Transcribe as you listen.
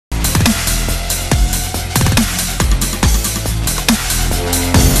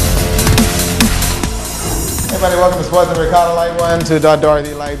everybody, welcome to Sports and Ricardo Light One, to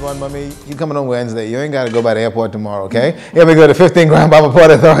Dorothy Light One. Mommy, you coming on Wednesday. You ain't got to go by the airport tomorrow, okay? Here we go to 15 Grand Bahama Port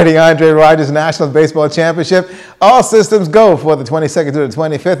Authority Andre Rogers National Baseball Championship. All systems go for the 22nd to the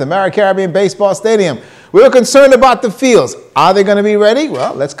 25th American Baseball Stadium. We were concerned about the fields. Are they going to be ready?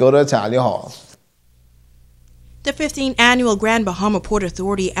 Well, let's go to Italia Hall. The 15th Annual Grand Bahama Port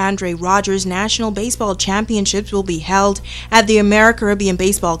Authority Andre Rogers National Baseball Championships will be held at the Caribbean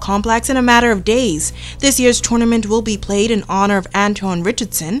Baseball Complex in a matter of days. This year's tournament will be played in honor of Antoine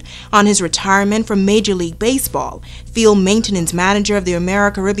Richardson on his retirement from Major League Baseball. Field maintenance manager of the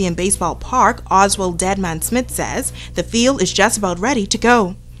Caribbean Baseball Park, Oswald Deadman Smith, says the field is just about ready to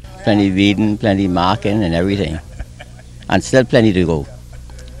go. Plenty weeding, plenty marking and everything. And still plenty to go.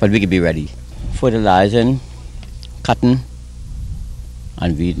 But we can be ready. Fertilizing, cutting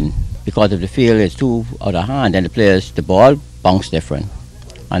and weeding, because if the field is too out of hand, then the ball bounce different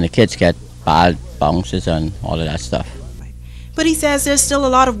and the kids get bad bounces and all of that stuff. But he says there's still a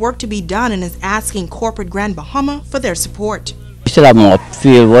lot of work to be done and is asking corporate Grand Bahama for their support. We still have more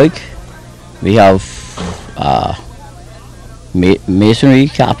field work. We have masonry,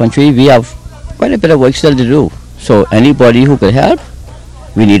 carpentry. We have quite a bit of work still to do. So anybody who could help,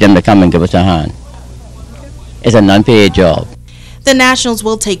 we need them to come and give us a hand. It's a non-paid job. The Nationals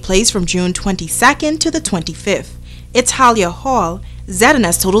will take place from June 22nd to the 25th. It's Halia Hall,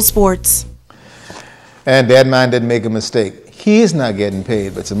 ZNS Total Sports. And Deadman didn't make a mistake. He's not getting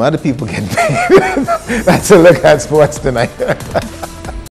paid, but some other people getting paid. That's a look at sports tonight.